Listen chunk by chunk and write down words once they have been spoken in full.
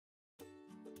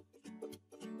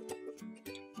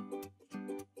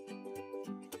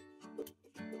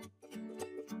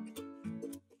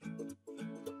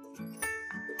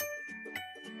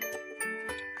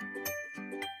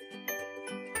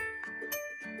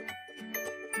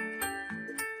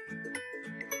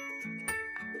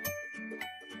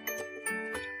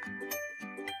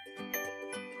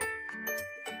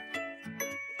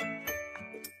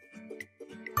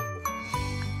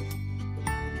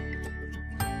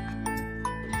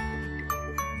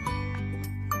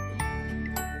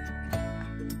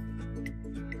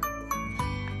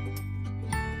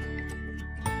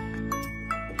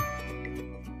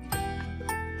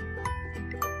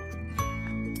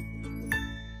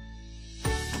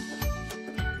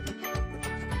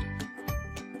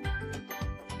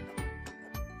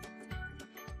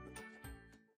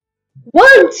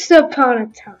Once upon a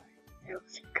time, there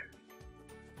was a girl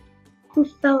who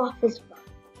fell off his bike.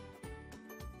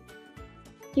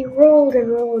 He rolled and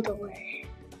rolled away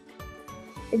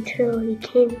until he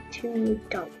came to a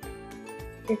dump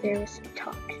where there was some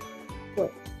toxic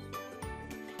waste.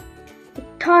 The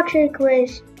toxic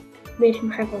waste made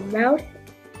him have a mouth,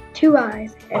 2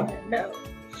 eyes, and a nose,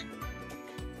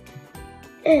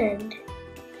 and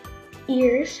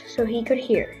ears so he could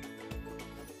hear.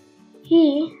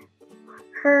 He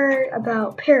heard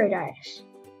about paradise.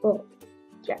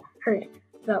 Heard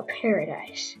about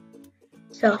paradise.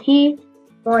 So he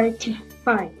wanted to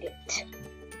find it.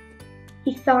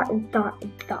 He thought and thought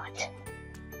and thought.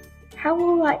 How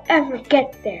will I ever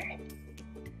get there?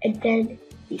 And then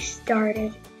he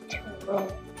started to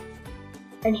roll.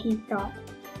 And he thought,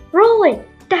 rolling,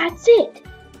 that's it.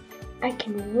 I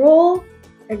can roll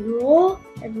and roll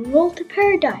and roll to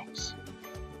paradise.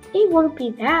 It won't be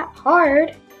that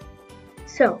hard.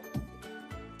 So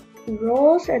he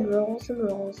rolls and rolls and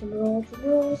rolls and rolls and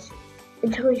rolls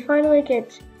until he finally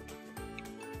gets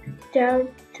down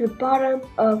to the bottom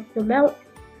of the mountain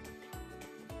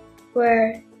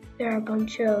where there are a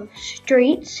bunch of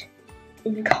streets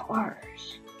and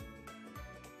cars.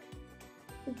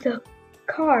 The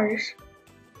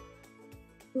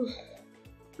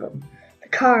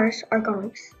cars are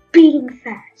going speeding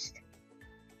fast,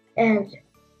 and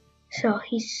so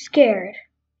he's scared,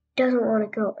 doesn't want to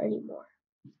go anymore,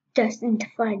 destined to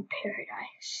find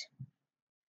paradise.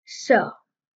 So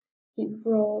he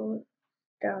rolls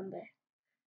down there.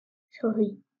 So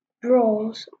he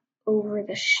rolls over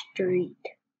the street,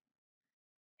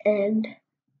 and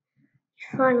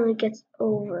he finally gets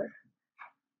over.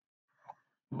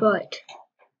 But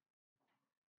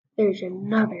there's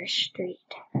another street.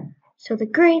 So the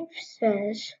Grape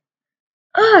says,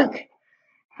 "Ugh!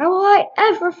 How will I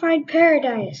ever find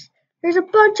paradise? There's a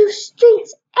bunch of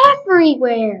streets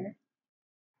everywhere."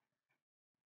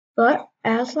 But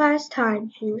as last time,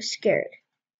 he was scared.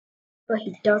 But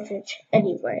he does it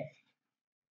anyway.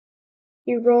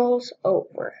 He rolls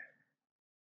over.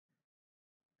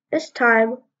 This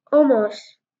time,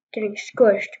 almost getting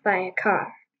squished by a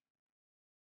car.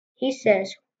 He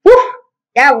says, "Woof!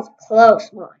 That was a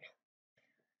close one."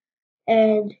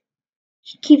 And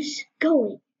he keeps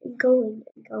going and going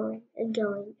and going and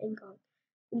going and going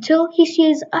until he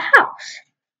sees a house.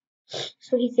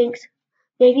 So he thinks,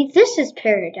 maybe this is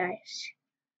paradise.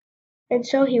 And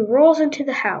so he rolls into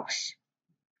the house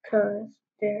because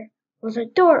there was a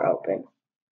door open.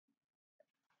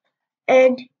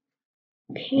 And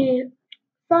he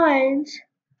finds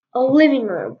a living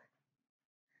room.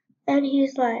 And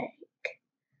he's like,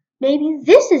 maybe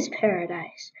this is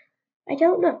paradise. I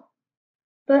don't know.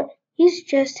 But he's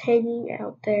just hanging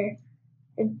out there.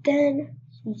 And then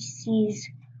he sees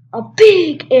a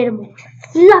big animal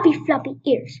with floppy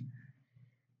ears.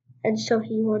 And so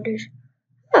he wonders,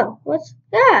 oh, what's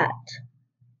that?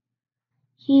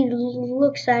 He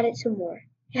looks at it some more.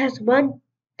 It has one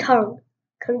tongue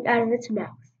coming out of its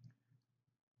mouth,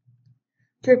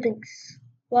 dripping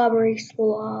slobbery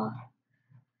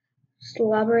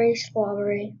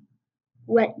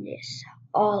wetness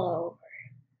all over.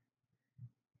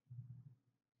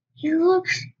 He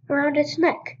looks around its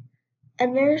neck,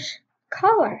 and there's a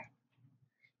collar.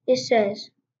 It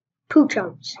says,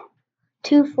 Poochums,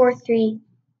 243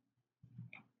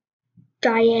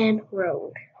 Diane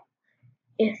Road.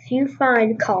 If you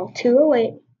find, call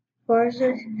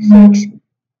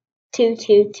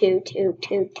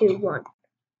 208-406-222-2221.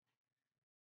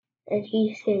 And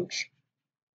he thinks,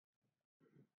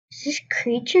 is this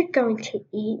creature going to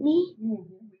eat me?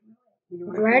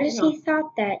 Right as he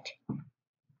thought that,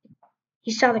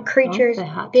 he saw the creature's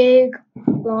big,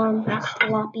 long,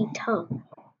 sloppy tongue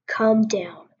come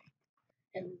down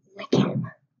and lick him.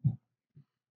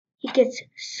 He gets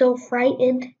so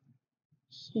frightened,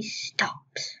 he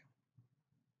stops.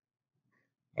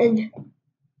 And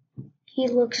he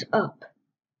looks up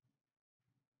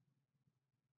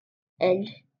and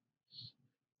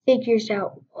figures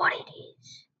out what it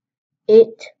is.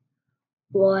 It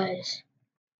was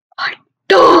a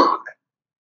dog!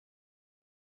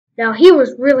 Now he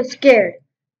was really scared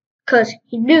because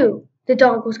he knew the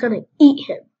dog was going to eat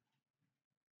him.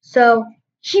 So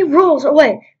he rolls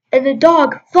away and the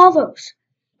dog follows.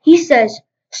 He says,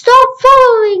 "Stop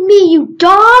following me, you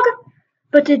dog!"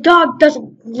 But the dog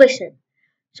doesn't listen.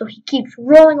 So he keeps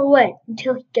rolling away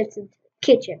until he gets into the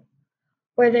kitchen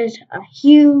where there's a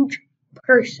huge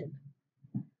person.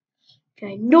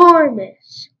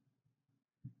 Ginormous.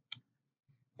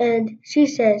 And she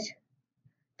says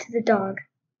to the dog,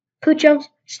 "Poochums,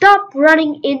 stop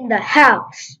running in the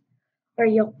house or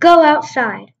you'll go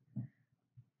outside."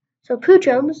 So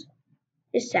Poochums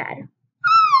is sad.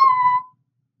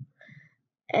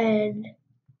 And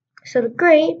so the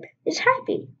Grape is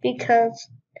happy because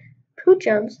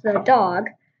Poochums, the dog,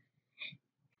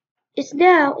 is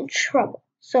now in trouble.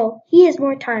 So he has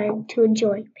more time to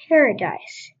enjoy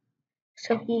paradise.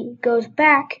 So he goes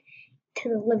back to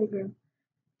the living room.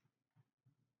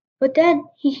 But then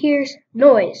he hears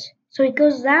noise. So he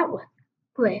goes that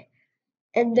way.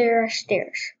 And there are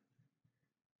stairs.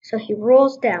 So he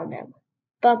rolls down them.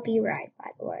 Bumpy ride,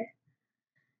 by the way.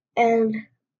 And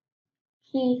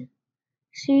he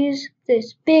sees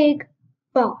this big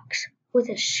box with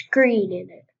a screen in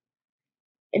it.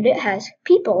 And it has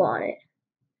people on it.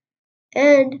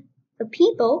 And the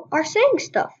people are saying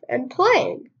stuff and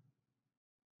playing.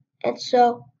 And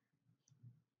so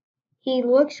he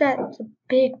looks at the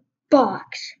big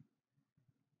box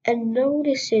and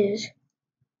notices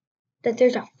that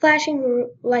there's a flashing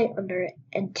light under it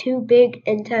and two big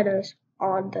antennas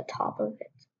on the top of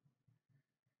it.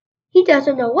 He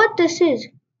doesn't know what this is,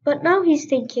 but now he's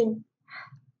thinking,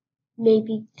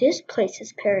 maybe this place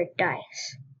is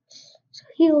paradise. So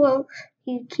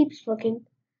he keeps looking,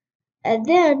 and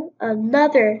then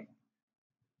another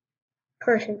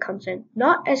person comes in,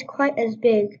 not quite as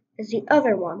big as the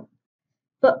other one,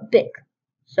 but big.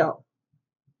 So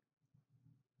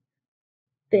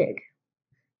big.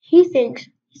 He thinks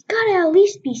he's gotta at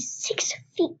least be 6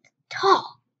 feet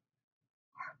tall.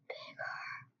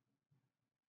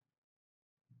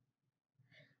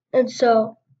 And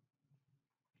so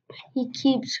he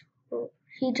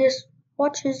just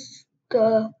watches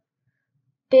the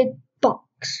big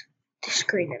box, the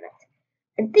screen in it,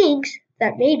 and thinks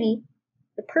that maybe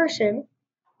the person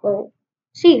won't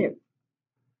see him.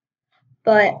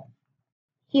 But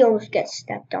he almost gets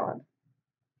stepped on.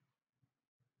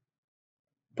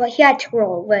 But he had to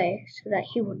roll away so that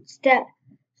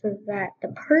the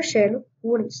person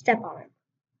wouldn't step on him.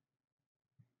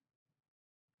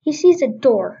 He sees a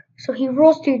door, so he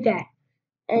rolls through that,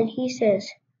 and he says,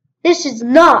 "This is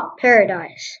not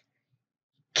paradise.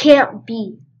 Can't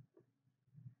be."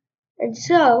 And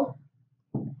so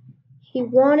he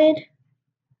wanted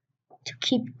to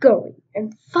keep going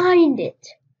and find it.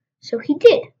 So he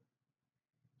did.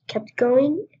 Kept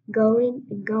going, going,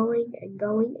 and going, and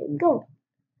going, and going.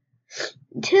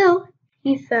 Until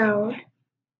he found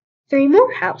 3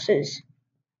 more houses.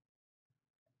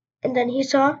 And then he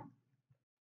saw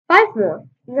 5 more,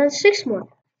 and then 6 more.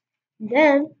 And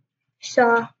then he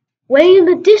saw, way in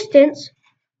the distance,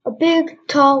 a big,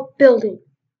 tall building.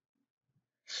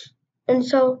 And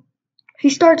so he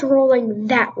starts rolling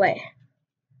that way.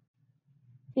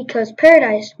 Because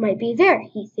paradise might be there,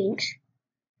 he thinks.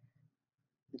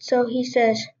 So he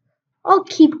says, I'll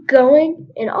keep going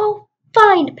and I'll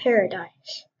find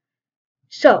paradise.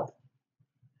 So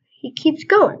he keeps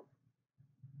going.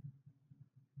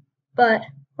 But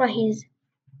while he's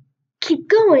keep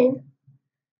going,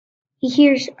 he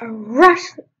hears a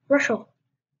rustle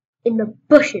in the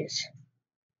bushes.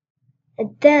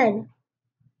 And then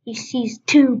he sees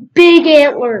 2 big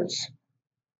antlers.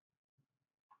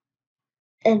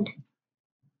 And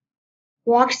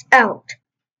walks out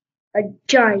a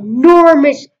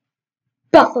ginormous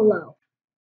buffalo.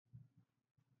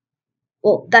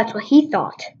 Well, that's what he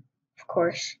thought, of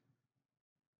course.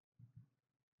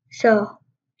 So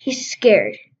he's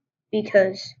scared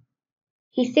because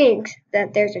he thinks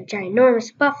that there's a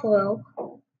ginormous buffalo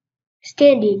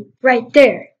standing right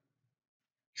there.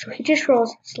 So he just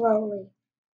rolls slowly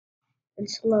and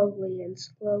slowly and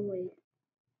slowly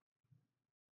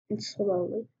and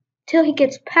slowly till he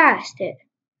gets past it.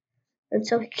 And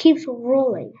so he keeps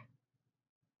rolling.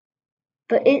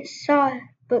 But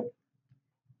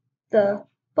the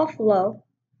buffalo,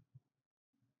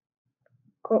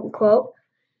 quote unquote,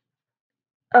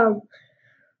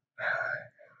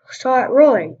 saw it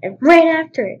rolling and ran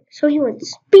after it. So he went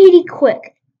speedy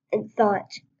quick and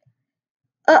thought,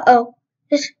 uh-oh,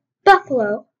 this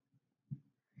buffalo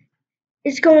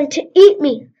is going to eat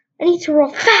me. I need to roll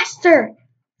faster.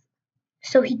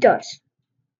 So he does.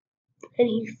 And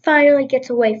he finally gets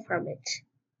away from it.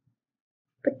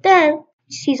 But then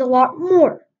he sees a lot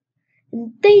more.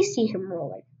 And they see him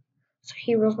rolling. So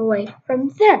he rolls away from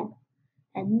them.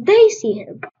 And they see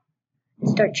him and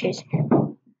start chasing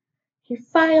him. He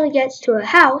finally gets to a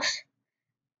house.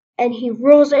 And he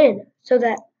rolls in so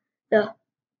that the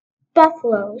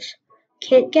buffaloes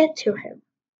can't get to him.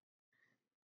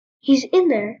 He's in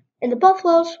there, and the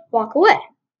buffaloes walk away.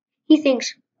 He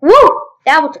thinks, whoa,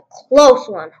 that was a close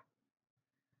one.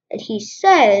 And he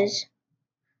says,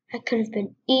 I could have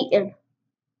been eaten.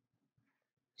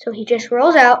 So he just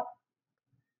rolls out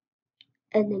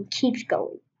and then keeps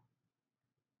going.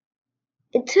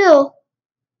 until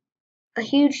a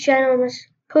huge ginormous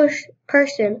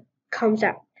person comes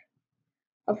out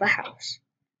of the house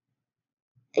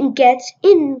and gets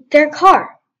in their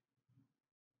car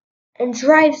and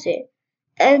drives it,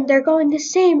 and they're going the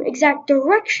same exact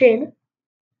direction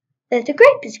that the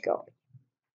grape is going,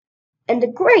 and the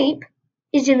grape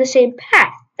is in the same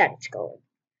path that it's going,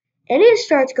 and it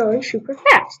starts going super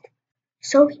fast.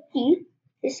 So he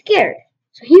is scared,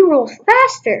 so he rolls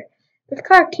faster, but the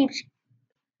car keeps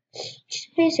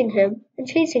chasing him, and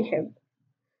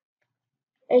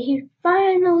he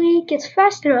finally gets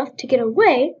fast enough to get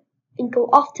away and go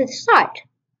off to the side.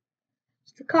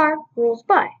 So the car rolls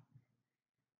by,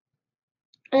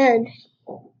 and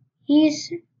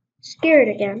he's scared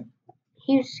again.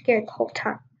 He was scared the whole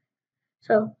time.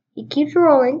 So he keeps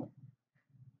rolling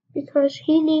because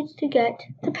he needs to get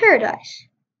to paradise.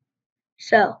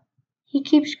 So he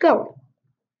keeps going.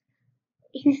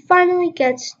 He finally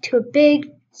gets to a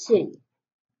big city.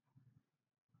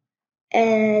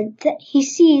 And he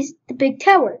sees the big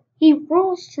tower. He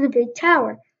rolls to the big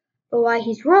tower. But while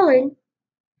he's rolling,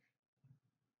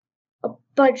 a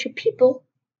bunch of people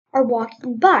are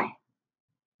walking by.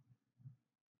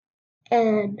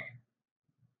 And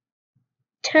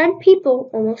 10 people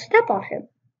almost step on him.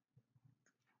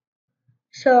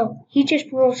 So he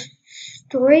just rolls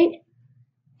straight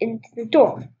into the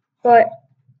door. But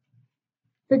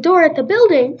the door at the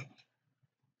building is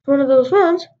one of those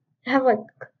ones that have like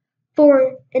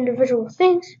 4 individual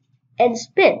things and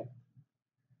spin.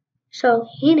 So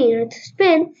he needed to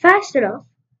spin fast enough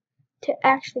to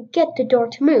actually get the door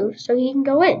to move so he can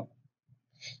go in.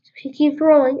 So he keeps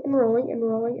rolling and rolling and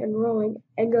rolling and rolling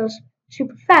and goes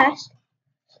super fast.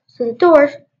 So the door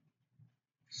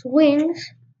swings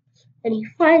and he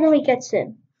finally gets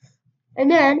in. And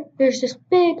then there's this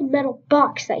big metal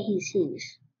box that he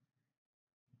sees.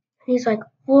 He's like,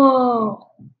 whoa.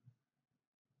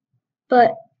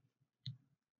 But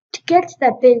to get to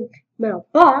that big metal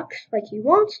box like he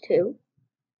wants to,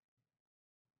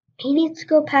 he needs to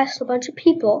go past a bunch of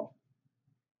people,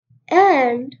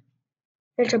 and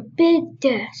there's a big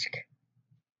desk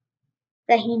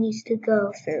that he needs to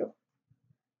go through.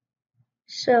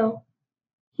 So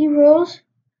he rolls.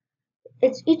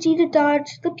 It's easy to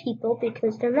dodge the people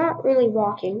because they're not really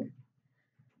walking,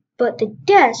 but the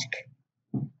desk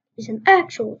is an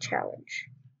actual challenge.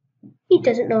 He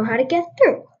doesn't know how to get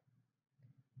through.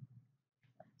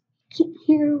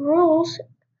 He rolls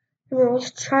and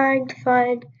rolls trying to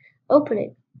find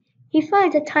opening. He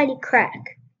finds a tiny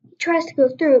crack. He tries to go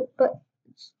through it, but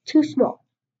it's too small,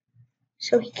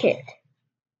 so he can't.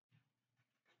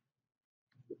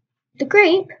 The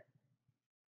grape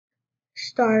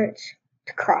starts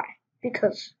to cry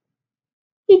because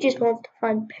he just wants to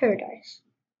find paradise,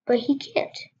 but he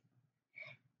can't.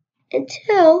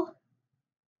 Until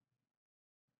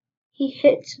he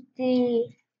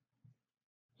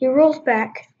rolls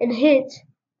back and hits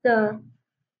the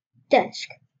desk,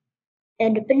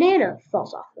 and a banana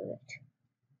falls off of it.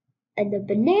 And the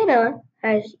banana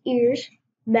has ears,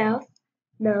 mouth,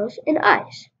 nose, and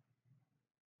eyes.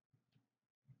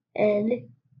 And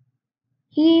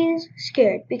he's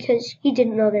scared because he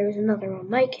didn't know there was another one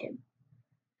like him.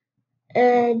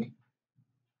 And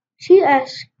she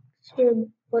asks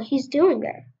him what he's doing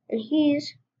there. And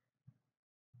he's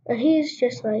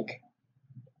just like,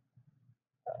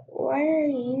 why are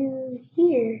you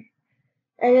here?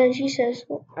 And then she says,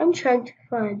 well, I'm trying to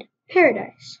find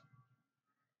paradise.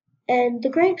 And the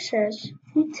grape says,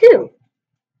 me too.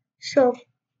 So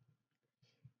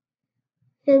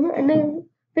him and the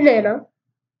banana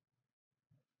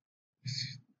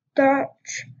start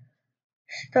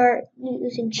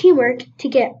using teamwork to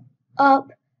get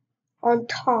up on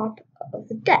top of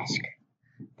the desk.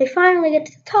 They finally get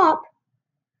to the top,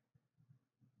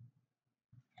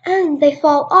 and they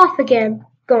fall off again,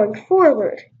 going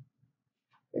forward.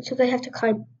 And so they have to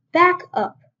climb back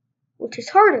up, which is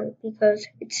harder because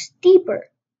it's steeper.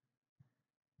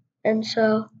 And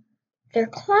so they're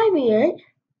climbing it,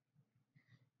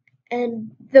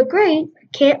 and the grape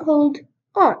can't hold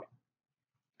on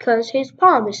because his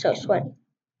palm is so sweaty.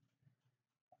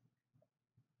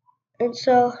 And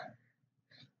so,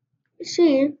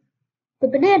 the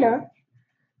banana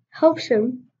helps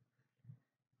him,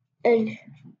 and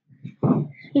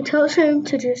he tells him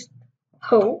to just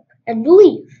hope and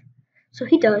believe. So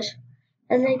he does,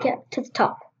 and they get to the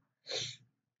top.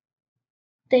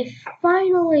 They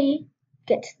finally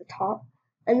get to the top,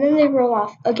 and then they roll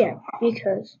off again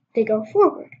because they go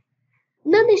forward.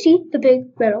 And then they see the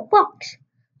big metal box,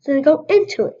 so they go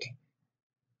into it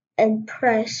and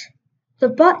press the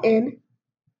button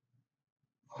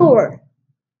 4.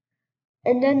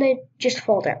 and then they just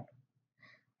fall down.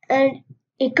 And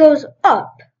it goes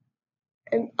up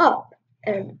and up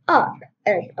and up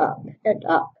and up and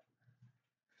up,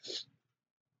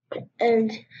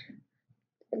 and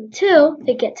until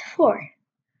they get to 4,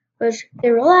 which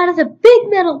they roll out of the big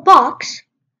metal box,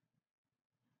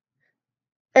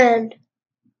 and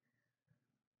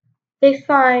they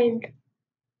find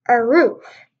a roof,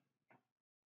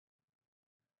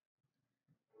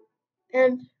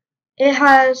 and it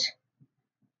has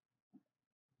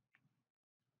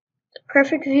the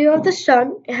perfect view of the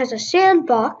sun. It has a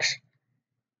sandbox,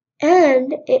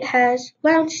 and it has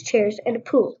lounge chairs and a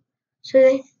pool. So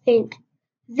they think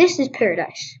this is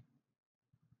paradise.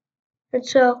 And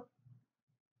so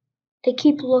they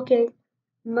keep looking,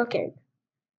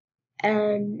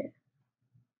 and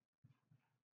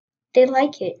they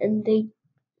like it, and they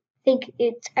think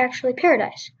it's actually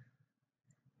paradise.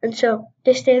 And so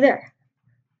they stay there.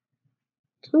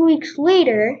 2 weeks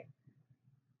later,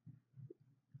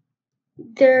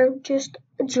 they're just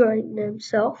enjoying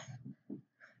themselves.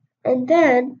 And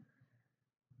then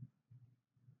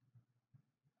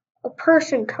a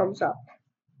person comes up,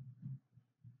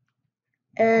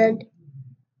 and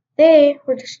they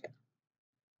were just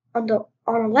on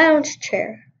a lounge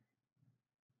chair,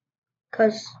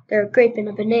 because they're a grape and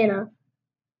a banana,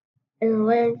 and the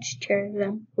lounge chair of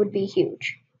them would be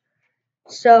huge.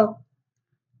 So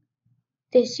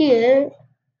they see it,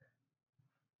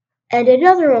 and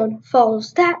another one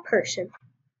follows that person.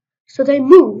 So they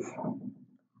move,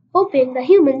 hoping that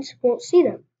humans won't see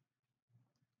them.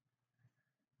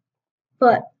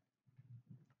 But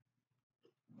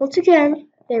once again,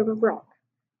 they were wrong.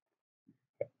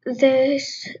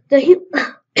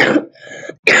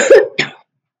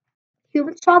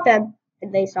 Humans saw them,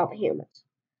 and they saw the humans.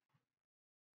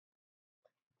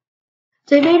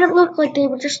 They made it look like they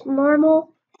were just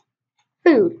normal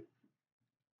food.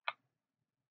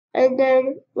 And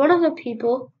then one of the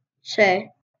people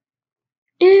say,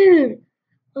 "Dude,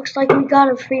 looks like we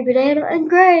got a free banana and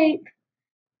grape."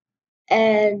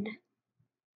 And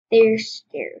they're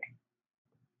scared,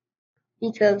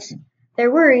 because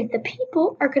they're worried the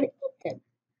people are going to eat them.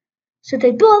 So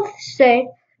they both say,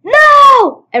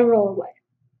 "No!" and roll away.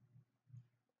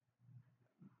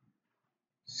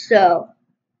 So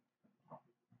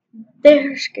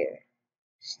they're scared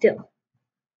still.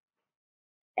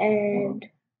 And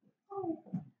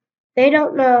they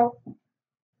don't know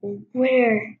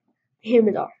where the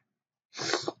humans are.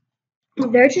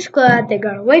 They're just glad they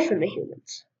got away from the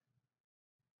humans.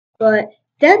 But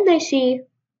then they see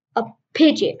a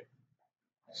pigeon.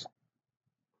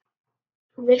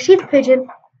 They see the pigeon,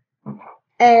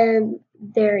 and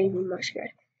they're even more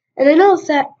scared. And they know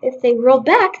that if they roll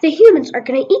back, the humans are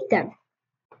going to eat them.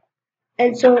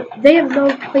 And so they have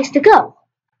no place to go.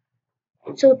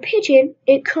 And so the pigeon,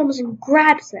 it comes and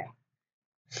grabs them.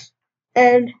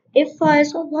 And it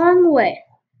flies a long way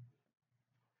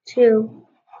to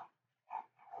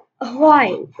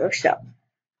Hawaii or so.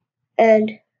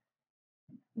 And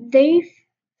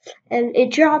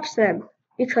it drops them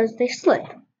because they slip.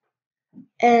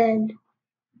 And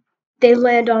they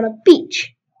land on a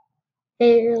beach.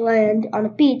 They land on a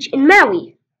beach in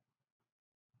Maui.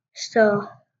 So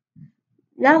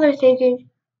now they're thinking,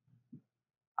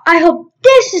 I hope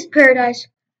this is paradise,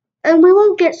 and we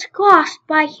won't get squashed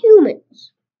by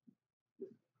humans.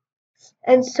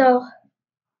 And so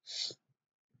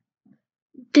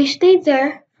they stayed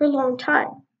there for a long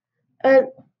time. And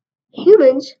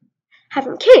humans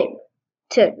haven't came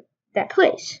to that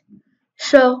place.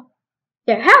 So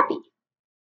they're happy.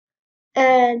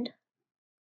 And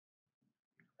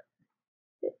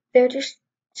they're just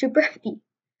super happy.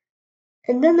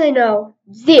 And then they know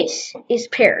this is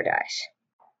paradise.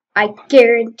 I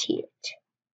guarantee it.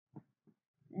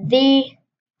 The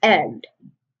end.